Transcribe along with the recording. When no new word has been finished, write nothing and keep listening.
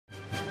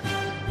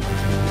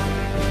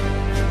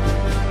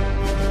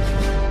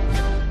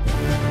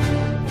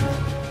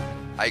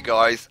Hey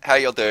guys, how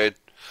you doing?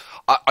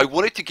 I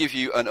wanted to give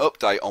you an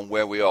update on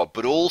where we are,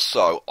 but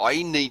also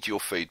I need your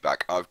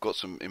feedback. I've got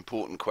some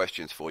important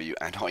questions for you,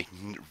 and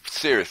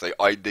seriously,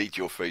 I need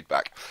your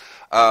feedback.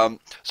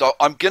 So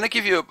I'm going to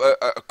give you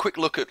a quick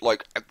look at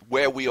at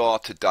where we are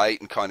to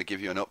date, and kind of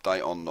give you an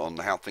update on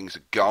how things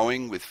are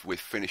going with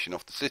finishing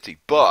off the city.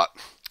 But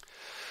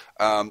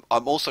I'm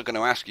also going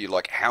to ask you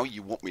how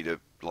you want me to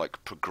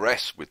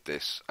progress with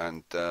this,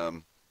 and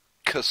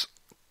because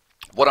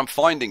what I'm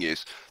finding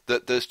is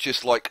that there's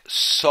just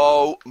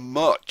so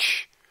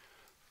much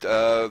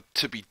to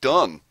be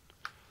done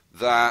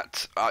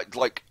that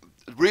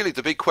really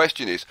the big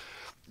question is,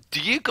 do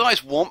you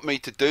guys want me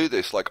to do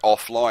this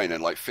offline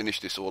and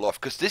finish this all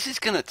off? Because this is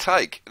going to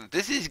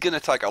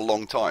take a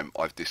long time.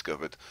 I've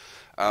discovered.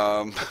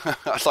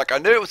 It's I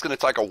knew it was going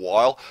to take a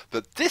while,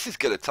 but this is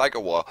going to take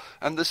a while,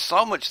 and there's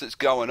so much that's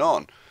going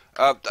on.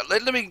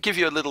 Let me give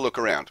you a little look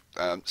around.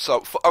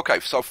 So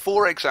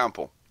for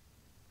example,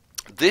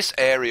 this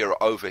area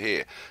over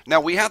here.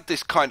 Now we had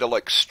this kind of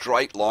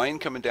straight line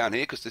coming down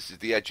here because this is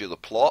the edge of the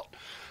plot,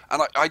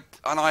 and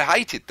I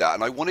hated that,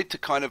 and I wanted to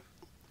kind of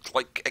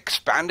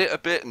expand it a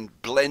bit and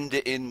blend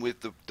it in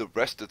with the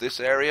rest of this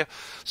area.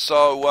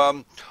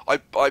 So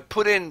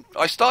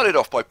I started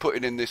off by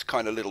putting in this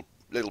kind of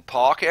little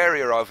park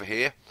area over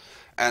here,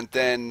 and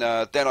then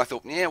I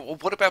thought, yeah, well,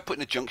 what about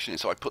putting a junction in?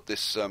 So I put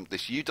this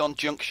this Udon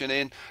junction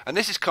in, and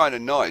this is kind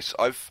of nice.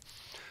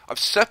 I've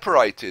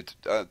separated,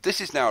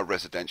 this is now a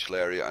residential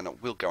area, and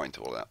we'll go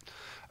into all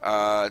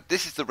that.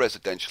 This is the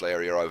residential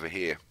area over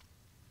here.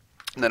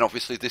 And then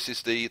obviously this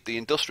is the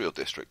industrial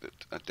district,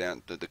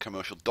 down the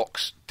commercial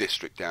docks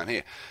district down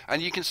here.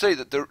 And you can see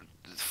that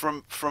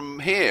from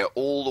here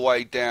all the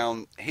way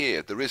down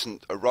here, there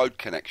isn't a road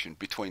connection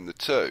between the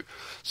two.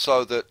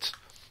 So that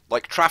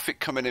traffic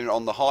coming in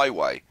on the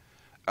highway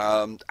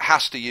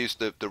has to use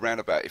the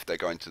roundabout if they're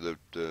going to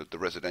the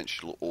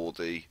residential or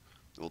the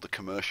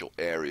commercial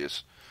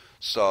areas.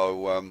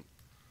 So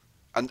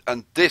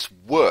and this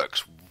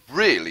works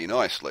really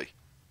nicely,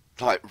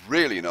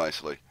 really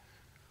nicely.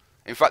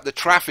 In fact, the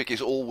traffic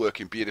is all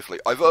working beautifully.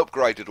 I've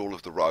upgraded all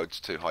of the roads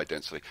to high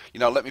density.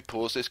 You know, let me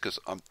pause this because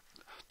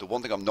the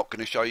one thing I'm not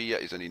going to show you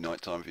yet is any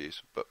nighttime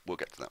views, but we'll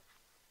get to that.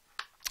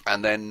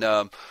 And then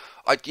and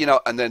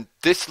then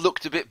this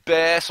looked a bit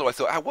bare, so I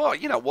thought, oh, well,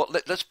 you know what?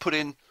 Let's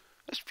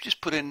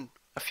just put in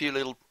a few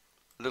little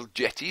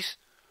jetties.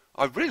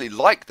 I really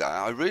like that.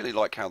 I really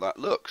like how that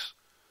looks.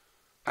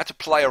 I had to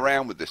play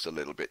around with this a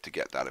little bit to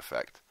get that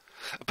effect.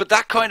 But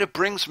that kind of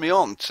brings me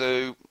on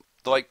to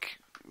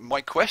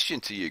my question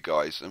to you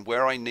guys, and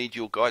where I need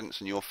your guidance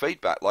and your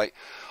feedback.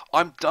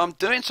 I'm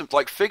doing some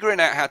figuring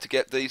out how to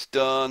get these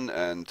done,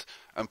 and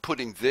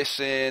putting this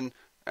in,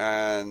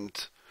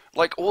 and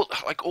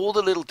all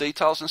the little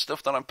details and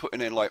stuff that I'm putting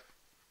in. Okay,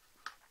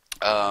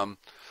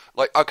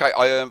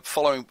 I am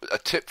following a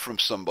tip from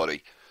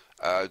somebody.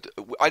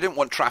 I didn't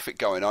want traffic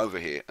going over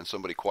here, and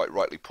somebody quite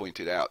rightly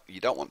pointed out,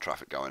 you don't want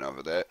traffic going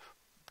over there.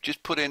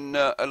 Just put in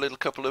a little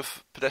couple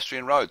of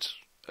pedestrian roads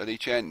at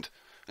each end.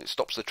 It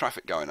stops the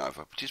traffic going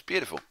over, which is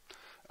beautiful.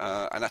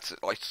 And that's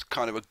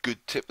kind of a good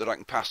tip that I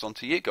can pass on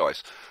to you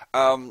guys.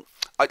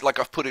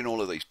 I've put in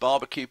all of these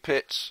barbecue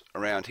pits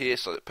around here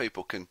so that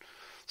people can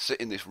sit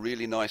in this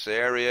really nice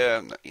area,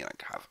 and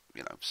have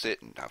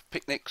sit and have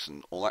picnics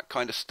and all that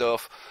kind of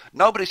stuff.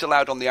 Nobody's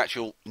allowed on the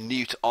actual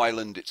Newt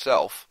Island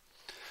itself.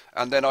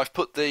 And then I've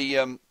put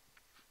a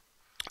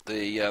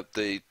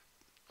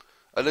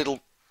little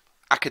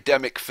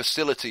academic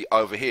facility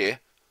over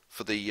here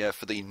for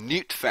the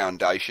Newt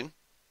Foundation,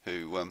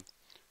 who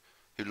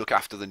look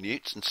after the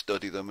newts and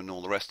study them and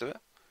all the rest of it.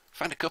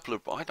 Found a couple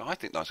of I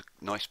think those are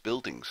nice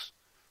buildings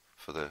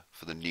for the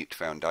Newt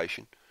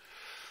Foundation,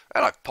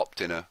 and I popped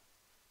in a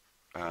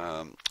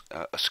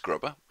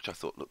scrubber, which I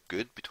thought looked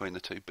good between the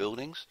two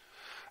buildings.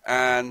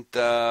 And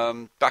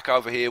back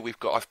over here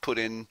I've put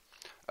in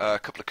a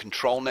couple of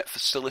control net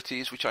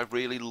facilities, which I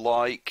really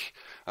like,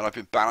 and I've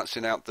been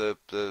balancing out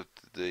the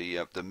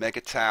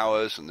mega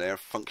towers, and they're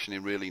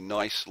functioning really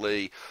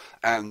nicely.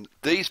 And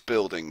these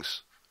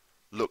buildings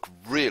look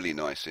really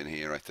nice in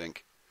here, I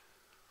think.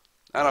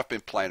 And I've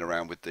been playing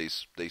around with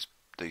these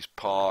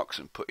parks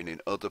and putting in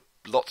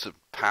lots of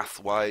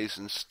pathways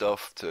and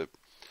stuff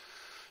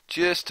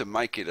just to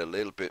make it a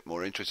little bit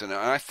more interesting. And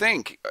I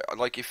think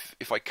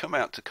if I come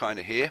out to kind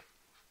of here,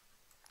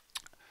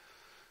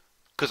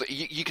 because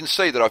you can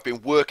see that I've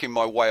been working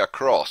my way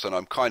across, and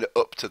I'm kind of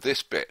up to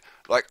this bit.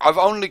 I've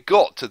only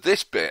got to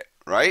this bit,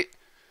 right?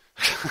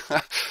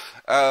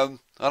 And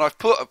I've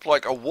put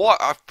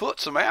I've put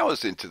some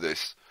hours into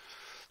this.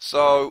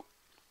 So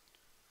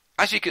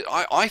as you can,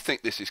 I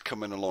think this is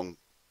coming along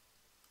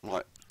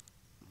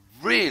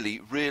really,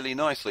 really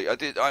nicely.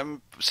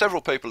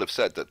 Several people have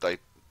said that they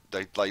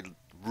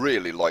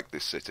really like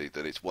this city,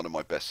 that it's one of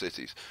my best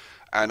cities,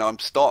 and I'm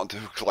starting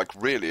to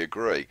really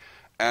agree.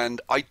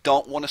 And I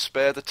don't want to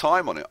spare the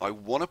time on it. I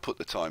want to put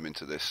the time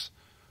into this,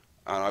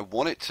 and I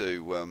want it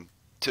to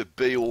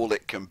be all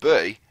it can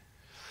be.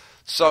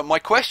 So my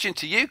question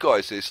to you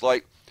guys is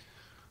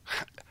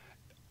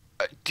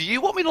do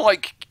you want me to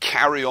like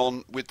carry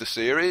on with the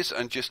series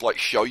and just like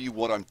show you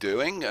what I'm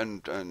doing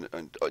and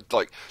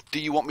like do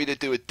you want me to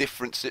do a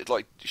different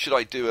like should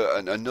I do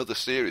another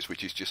series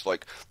which is just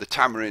like the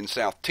Tamarin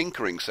South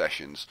tinkering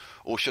sessions,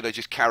 or should I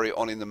just carry it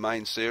on in the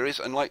main series?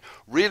 And like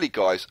really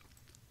guys,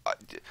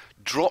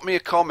 drop me a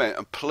comment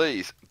and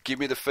please give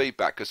me the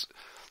feedback, because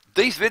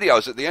these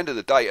videos at the end of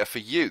the day are for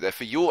you. They're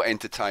for your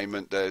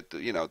entertainment.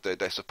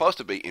 They're supposed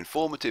to be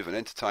informative and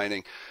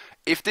entertaining.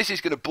 If this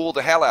is going to bore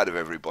the hell out of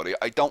everybody,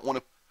 I don't want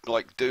to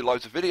like do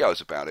loads of videos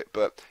about it.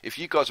 But if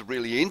you guys are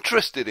really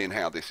interested in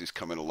how this is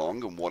coming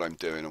along and what I'm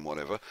doing and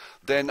whatever,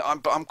 then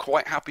I'm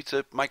quite happy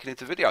to make it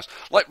into videos.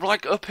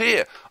 Like up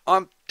here,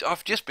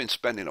 I've just been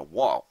spending a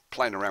while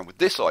playing around with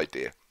this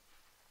idea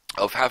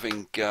of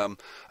having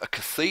a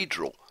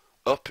cathedral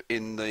up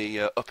in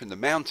the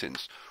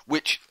mountains,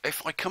 which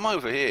if I come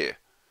over here,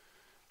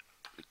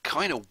 it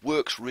kind of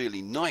works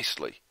really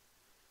nicely,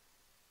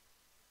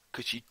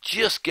 because you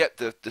just get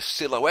the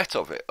silhouette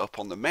of it up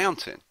on the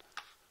mountain,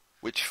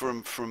 which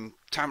from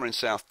Tamarin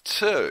South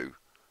 2,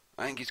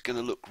 I think is going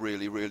to look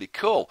really, really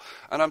cool.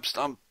 And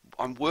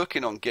I'm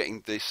working on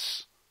getting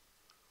this.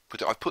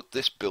 I put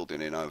this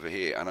building in over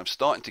here, and I'm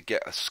starting to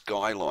get a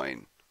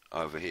skyline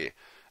over here.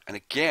 And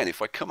again,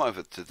 if I come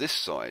over to this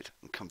side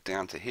and come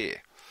down to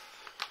here,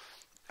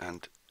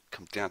 and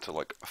come down to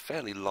like a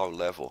fairly low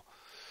level,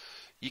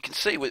 you can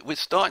see we're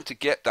starting to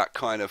get that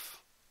kind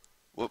of.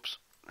 Whoops.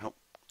 Oh,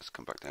 let's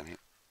come back down here.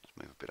 Let's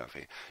move a bit over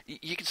here.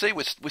 You can see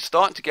we're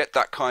starting to get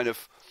that kind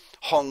of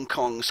Hong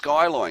Kong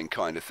skyline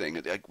kind of thing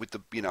with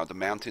the the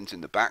mountains in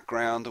the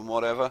background and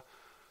whatever,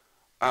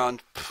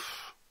 and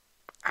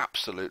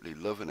absolutely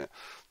loving it.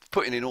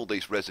 Putting in all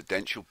these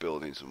residential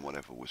buildings and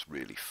whatever was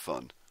really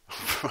fun.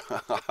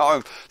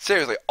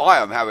 Seriously, I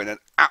am having an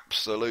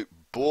absolute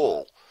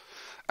ball.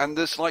 And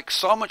there's like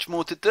so much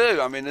more to do.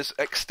 I mean, there's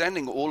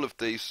extending all of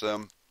these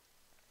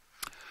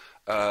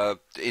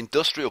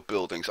industrial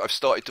buildings. I've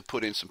started to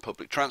put in some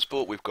public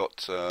transport. We've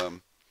got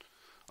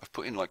I've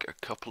put in like a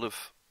couple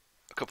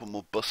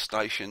more bus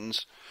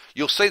stations.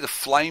 You'll see the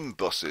flame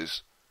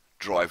buses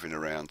driving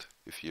around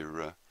if you're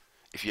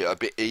a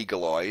bit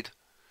eagle-eyed.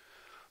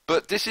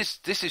 But this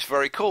is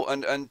very cool.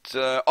 And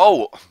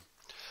oh,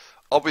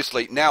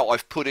 obviously now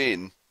I've put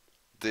in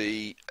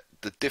the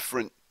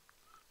different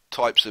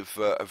types of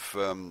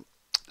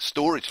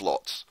storage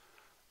lots,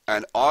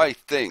 and I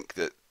think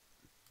that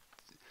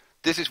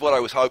this is what I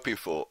was hoping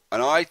for,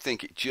 and I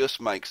think it just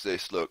makes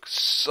this look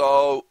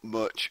so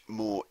much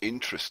more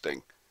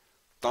interesting,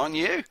 don't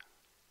you?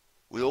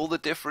 With all the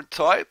different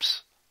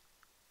types,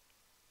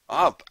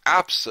 I'm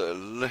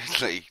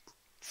absolutely,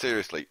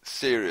 seriously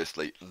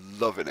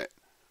loving it.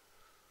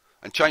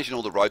 And changing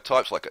all the road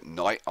types, like at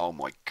night, oh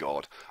my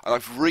god! And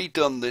I've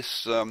redone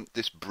this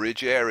this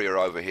bridge area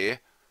over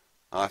here.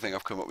 I think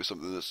I've come up with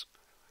something that's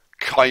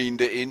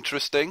kinda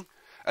interesting.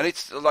 And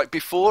it's like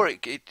before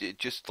it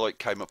just like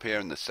came up here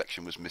and the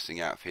section was missing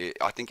out of here.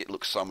 I think it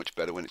looks so much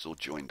better when it's all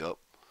joined up.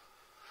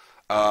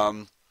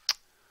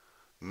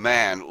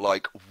 Man,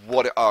 like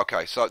what?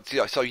 Okay, so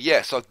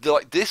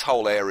like this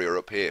whole area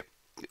up here,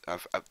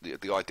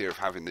 the idea of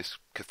having this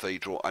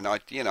cathedral, and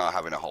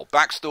having a whole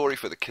backstory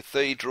for the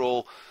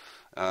cathedral.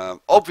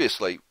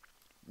 Obviously,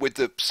 with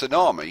the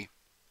tsunami,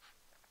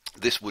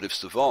 this would have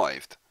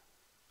survived.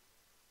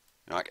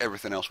 Like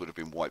everything else would have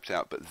been wiped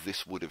out, but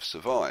this would have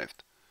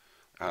survived.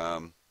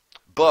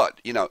 But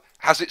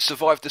has it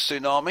survived the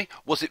tsunami?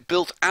 Was it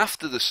built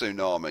after the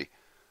tsunami?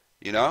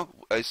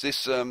 Is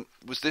this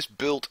was this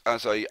built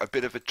as a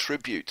bit of a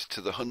tribute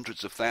to the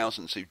hundreds of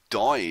thousands who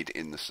died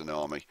in the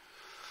tsunami?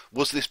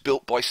 Was this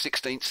built by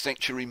 16th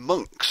century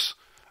monks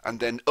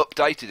and then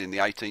updated in the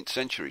 18th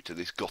century to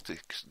this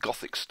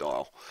Gothic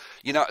style?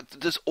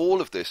 There's all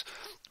of this.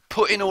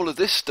 Putting all of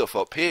this stuff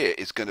up here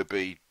is going to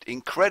be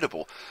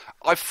incredible.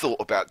 I've thought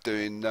about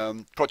doing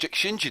Project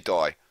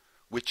Shinjidai,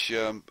 which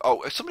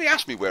somebody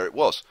asked me where it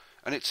was,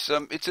 and it's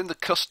in the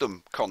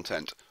custom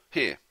content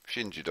here,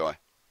 Shinjidai,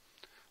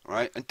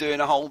 right? And doing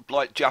a whole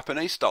like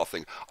Japanese style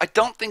thing. I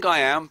don't think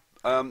I am.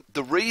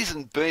 The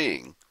reason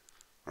being,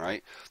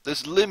 right?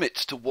 There's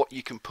limits to what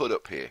you can put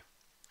up here,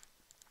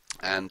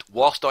 and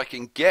whilst I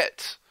can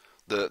get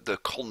the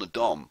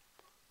Kolnodom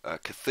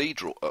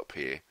cathedral up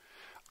here,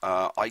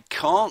 I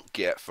can't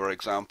get, for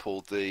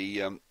example,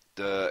 the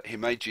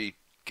Himeji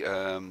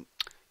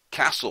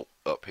castle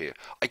up here.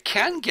 I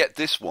can get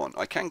this one.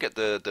 I can get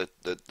the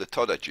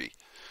Todaji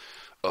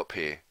up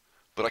here,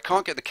 but I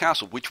can't get the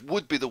castle, which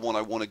would be the one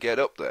I want to get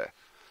up there.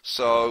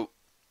 So,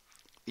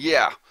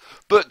 yeah.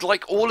 But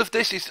like all of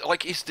this is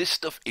like, is this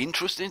stuff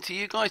interesting to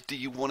you guys? Do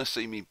you want to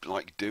see me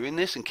like doing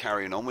this and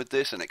carrying on with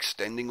this and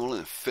extending all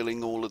and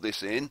filling all of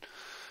this in?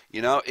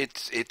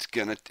 It's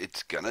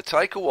gonna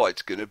take a while.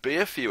 It's gonna be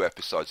a few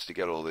episodes to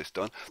get all this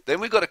done.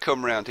 Then we've got to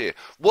come around here.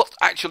 What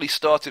actually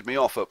started me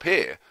off up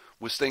here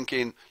was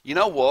thinking, you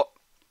know what?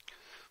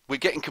 We're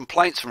getting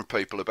complaints from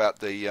people about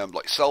the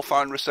like cell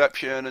phone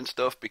reception and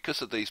stuff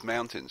because of these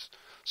mountains.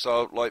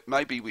 So like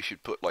maybe we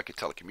should put like a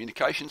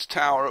telecommunications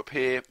tower up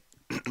here.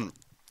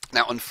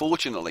 Now,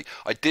 unfortunately,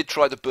 I did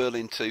try the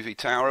Berlin TV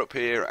tower up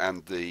here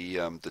and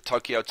the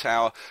Tokyo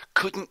tower.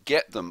 Couldn't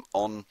get them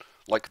on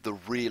like the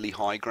really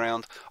high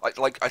ground.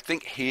 I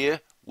think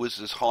here was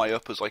as high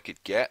up as I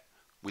could get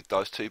with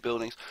those two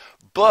buildings.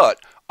 But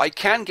I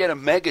can get a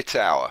mega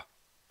tower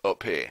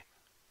up here,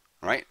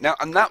 right? Now,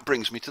 and that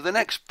brings me to the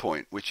next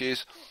point, which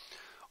is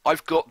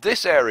I've got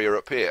this area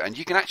up here, and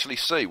you can actually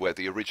see where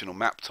the original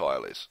map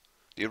tile is.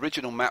 The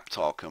original map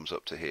tile comes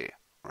up to here,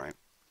 right?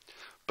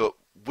 But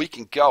we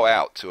can go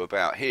out to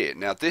about here.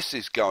 Now this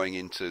is going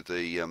into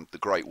the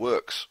Great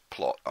Works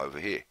plot over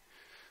here.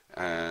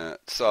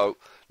 So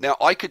now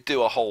I could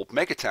do a whole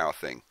mega tower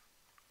thing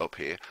up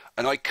here,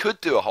 and I could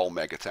do a whole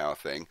mega tower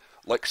thing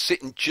like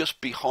sitting just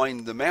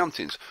behind the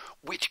mountains,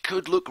 which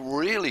could look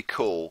really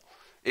cool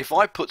if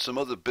I put some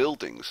other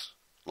buildings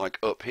like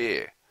up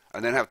here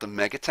and then have the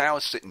mega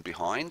towers sitting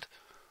behind.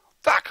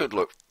 That could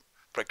look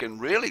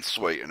freaking really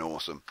sweet and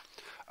awesome.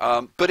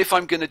 But if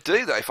I'm going to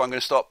do that, if I'm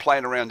going to start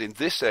playing around in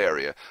this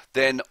area,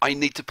 then I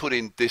need to put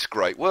in this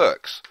Great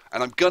Works.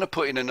 And I'm going to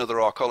put in another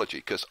arcology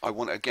because I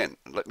want, again,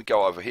 let me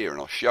go over here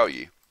and I'll show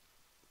you.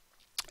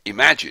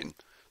 Imagine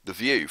the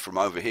view from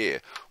over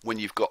here when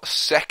you've got a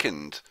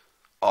second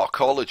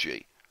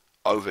arcology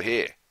over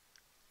here,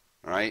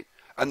 right?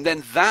 And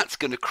then that's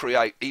going to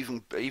create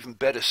even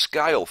better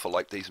scale for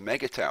like these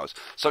mega towers.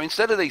 So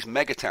instead of these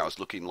mega towers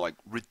looking like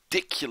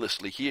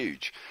ridiculously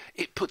huge,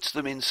 it puts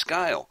them in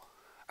scale.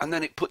 And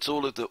then it puts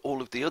all of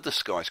the other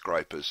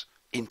skyscrapers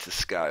into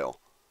scale,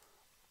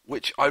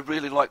 which I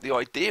really like the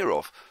idea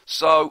of.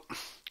 So,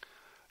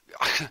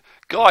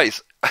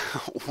 guys,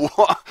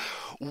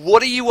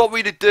 what do you want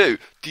me to do?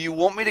 Do you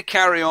want me to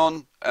carry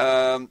on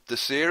the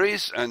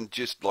series and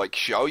just like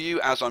show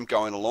you as I'm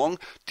going along?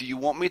 Do you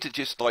want me to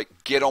just like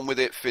get on with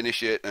it,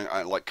 finish it,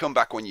 and like come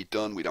back when you're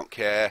done? We don't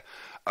care.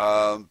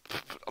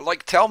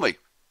 Like, tell me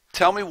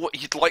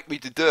what you'd like me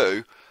to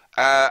do.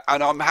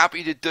 And I'm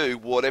happy to do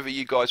whatever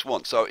you guys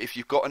want. So if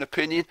you've got an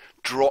opinion,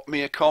 drop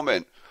me a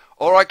comment.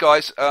 All right,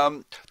 guys,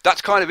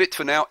 that's kind of it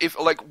for now. If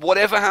like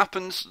whatever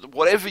happens,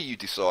 whatever you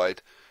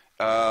decide,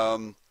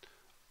 I'll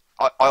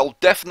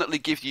definitely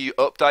give you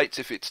updates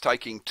if it's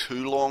taking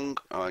too long.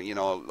 You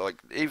know, like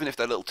even if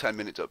they're little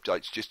 10-minute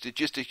updates, just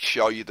to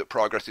show you that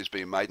progress is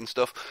being made and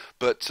stuff.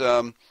 But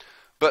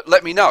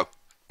let me know.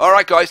 All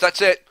right, guys,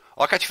 that's it.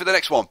 I'll catch you for the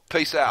next one.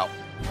 Peace out.